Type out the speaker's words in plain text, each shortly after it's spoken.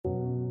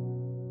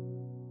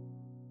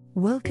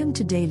Welcome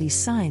to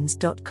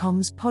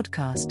dailysigns.com's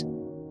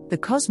podcast. The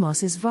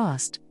cosmos is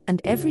vast,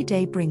 and every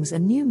day brings a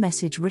new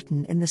message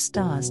written in the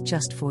stars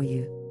just for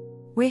you.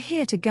 We're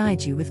here to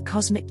guide you with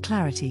cosmic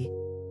clarity.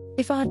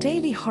 If our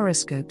daily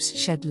horoscopes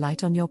shed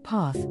light on your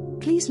path,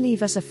 please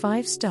leave us a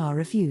 5-star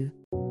review.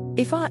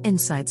 If our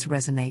insights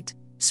resonate,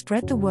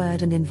 spread the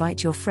word and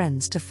invite your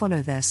friends to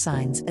follow their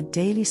signs at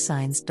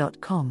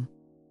dailysigns.com.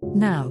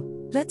 Now,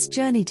 let's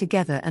journey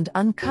together and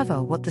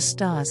uncover what the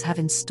stars have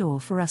in store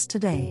for us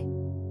today.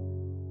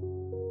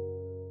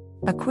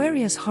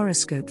 Aquarius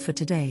horoscope for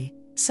today,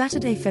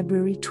 Saturday,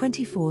 February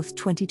 24,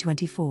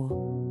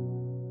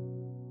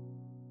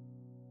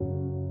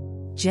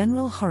 2024.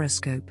 General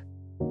horoscope.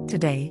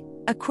 Today,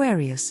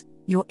 Aquarius,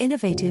 your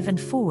innovative and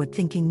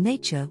forward-thinking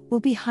nature will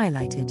be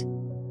highlighted.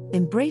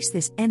 Embrace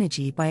this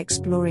energy by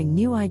exploring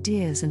new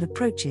ideas and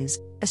approaches,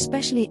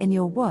 especially in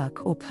your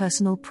work or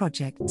personal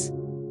projects.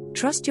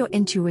 Trust your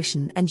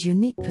intuition and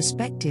unique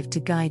perspective to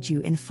guide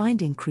you in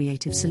finding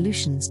creative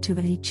solutions to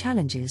any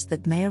challenges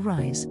that may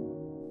arise.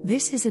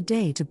 This is a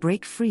day to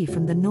break free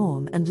from the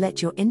norm and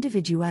let your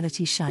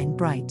individuality shine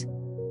bright.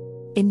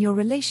 In your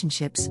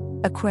relationships,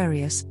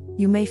 Aquarius,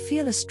 you may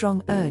feel a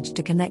strong urge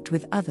to connect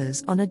with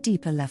others on a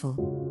deeper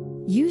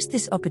level. Use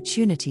this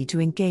opportunity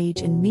to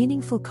engage in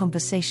meaningful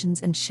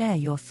conversations and share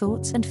your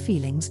thoughts and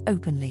feelings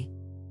openly.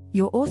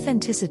 Your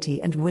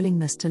authenticity and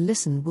willingness to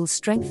listen will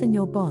strengthen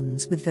your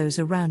bonds with those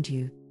around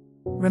you.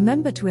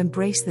 Remember to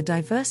embrace the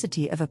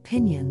diversity of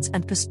opinions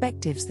and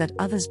perspectives that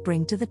others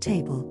bring to the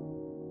table.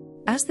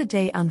 As the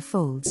day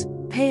unfolds,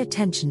 pay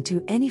attention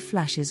to any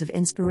flashes of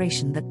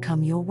inspiration that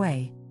come your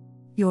way.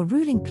 Your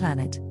ruling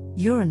planet,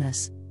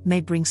 Uranus,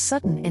 may bring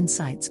sudden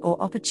insights or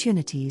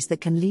opportunities that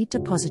can lead to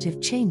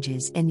positive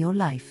changes in your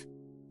life.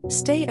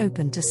 Stay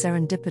open to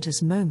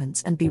serendipitous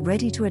moments and be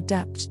ready to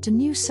adapt to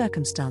new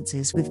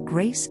circumstances with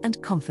grace and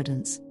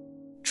confidence.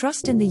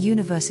 Trust in the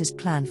universe's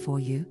plan for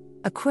you,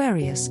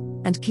 Aquarius,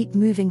 and keep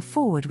moving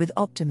forward with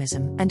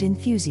optimism and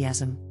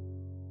enthusiasm.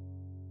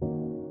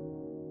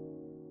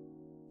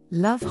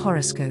 Love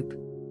horoscope.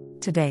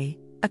 Today,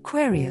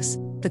 Aquarius,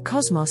 the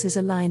cosmos is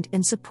aligned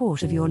in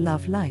support of your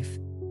love life.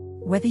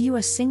 Whether you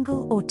are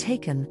single or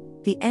taken,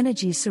 the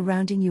energies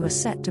surrounding you are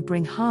set to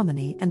bring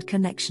harmony and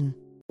connection.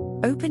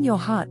 Open your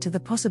heart to the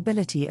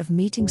possibility of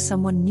meeting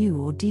someone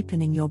new or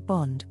deepening your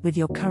bond with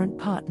your current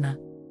partner.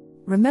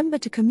 Remember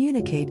to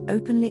communicate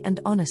openly and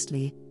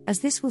honestly, as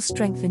this will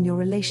strengthen your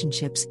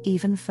relationships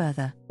even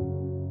further.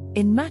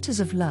 In matters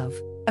of love,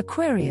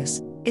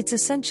 Aquarius, it's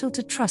essential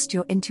to trust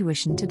your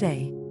intuition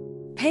today.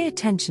 Pay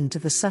attention to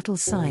the subtle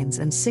signs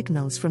and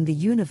signals from the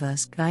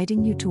universe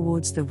guiding you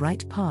towards the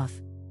right path.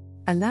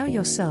 Allow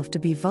yourself to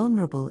be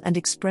vulnerable and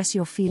express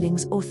your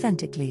feelings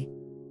authentically.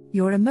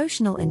 Your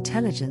emotional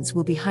intelligence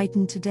will be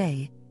heightened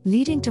today,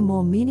 leading to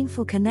more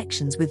meaningful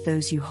connections with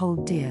those you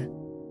hold dear.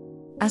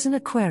 As an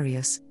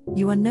Aquarius,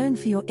 you are known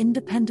for your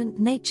independent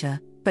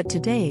nature, but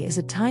today is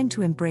a time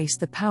to embrace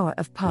the power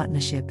of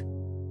partnership.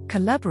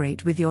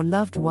 Collaborate with your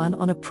loved one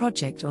on a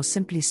project or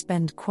simply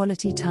spend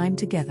quality time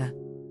together.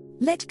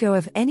 Let go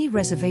of any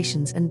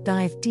reservations and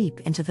dive deep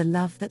into the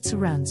love that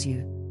surrounds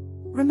you.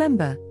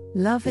 Remember,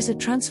 love is a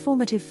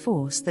transformative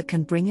force that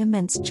can bring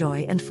immense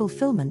joy and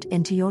fulfillment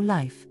into your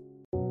life.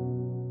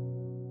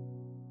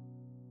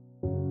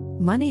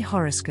 Money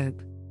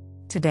horoscope.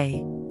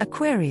 Today,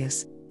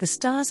 Aquarius, the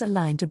stars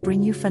align to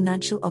bring you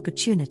financial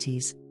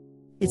opportunities.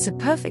 It's a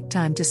perfect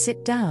time to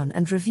sit down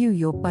and review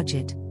your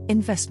budget,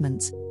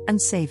 investments,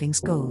 and savings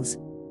goals.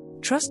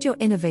 Trust your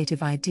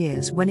innovative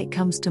ideas when it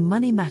comes to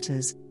money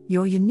matters.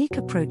 Your unique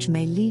approach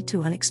may lead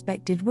to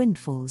unexpected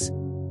windfalls.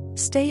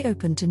 Stay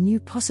open to new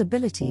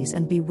possibilities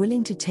and be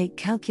willing to take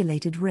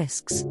calculated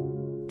risks.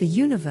 The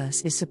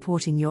universe is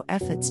supporting your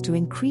efforts to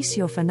increase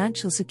your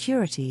financial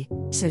security,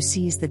 so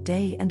seize the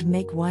day and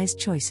make wise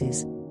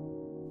choices.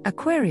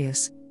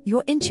 Aquarius,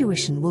 your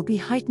intuition will be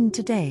heightened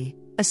today,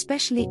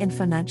 especially in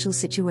financial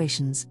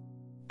situations.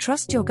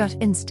 Trust your gut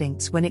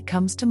instincts when it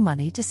comes to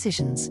money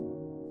decisions.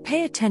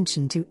 Pay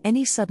attention to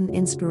any sudden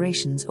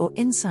inspirations or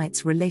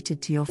insights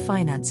related to your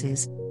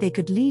finances. They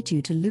could lead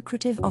you to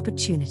lucrative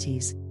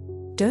opportunities.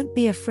 Don't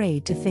be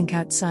afraid to think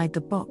outside the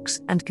box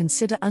and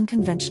consider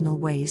unconventional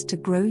ways to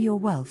grow your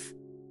wealth.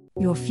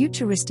 Your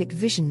futuristic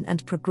vision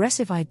and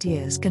progressive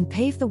ideas can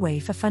pave the way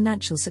for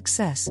financial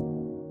success.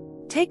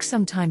 Take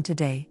some time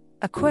today,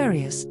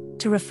 Aquarius,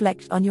 to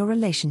reflect on your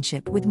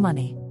relationship with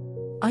money.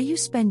 Are you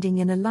spending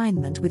in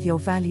alignment with your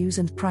values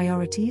and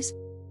priorities?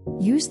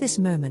 Use this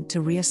moment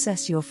to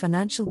reassess your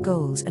financial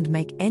goals and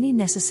make any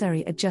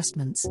necessary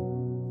adjustments.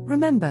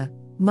 Remember,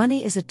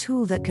 money is a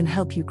tool that can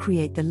help you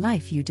create the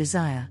life you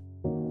desire.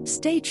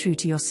 Stay true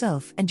to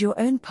yourself and your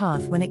own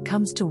path when it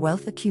comes to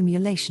wealth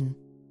accumulation.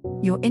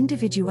 Your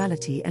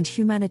individuality and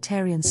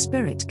humanitarian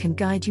spirit can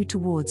guide you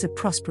towards a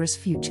prosperous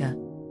future.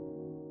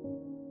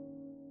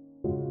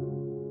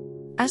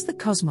 As the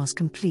cosmos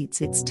completes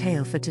its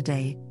tale for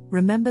today,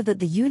 remember that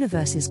the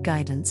universe's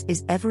guidance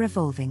is ever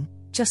evolving,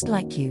 just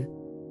like you.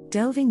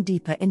 Delving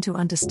deeper into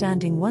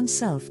understanding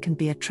oneself can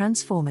be a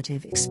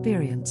transformative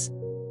experience.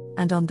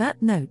 And on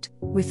that note,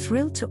 we're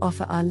thrilled to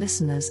offer our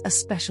listeners a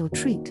special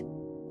treat.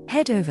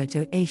 Head over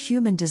to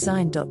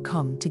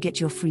ahumandesign.com to get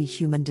your free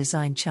human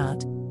design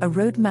chart, a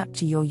roadmap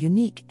to your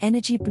unique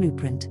energy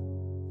blueprint.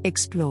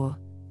 Explore,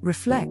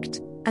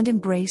 reflect, and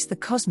embrace the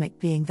cosmic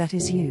being that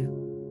is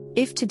you.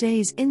 If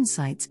today's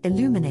insights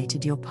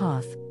illuminated your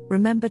path,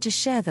 remember to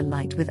share the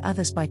light with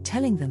others by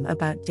telling them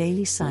about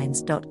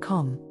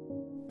dailysigns.com.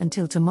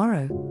 Until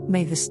tomorrow,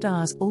 may the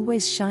stars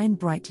always shine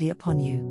brightly upon you.